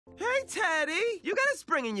Hey, Teddy! You got a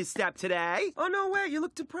spring in your step today. Oh, no way, you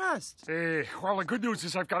look depressed. Well, the good news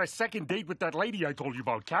is I've got a second date with that lady I told you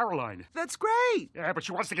about, Caroline. That's great. Yeah, but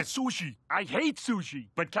she wants to get sushi. I hate sushi,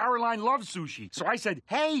 but Caroline loves sushi. So I said,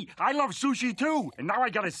 hey, I love sushi too. And now I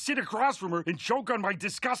gotta sit across from her and choke on my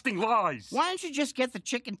disgusting lies. Why don't you just get the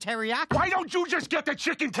chicken teriyaki? Why don't you just get the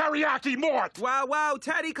chicken teriyaki, Mort? Wow,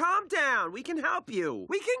 Teddy, calm down. We can help you.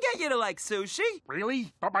 We can get you to like sushi.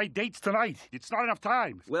 Really? But my date's tonight. It's not enough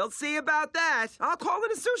time. We'll see about that. I'll call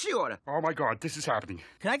in a sushi order. Oh my God, this is happening.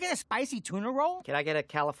 Can I get a spicy tuna roll? Can I get a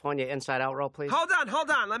California inside-out roll, please? Hold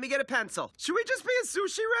on. Let me get a pencil. Should we just be a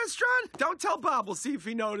sushi restaurant? Don't tell Bob. We'll see if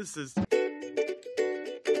he notices.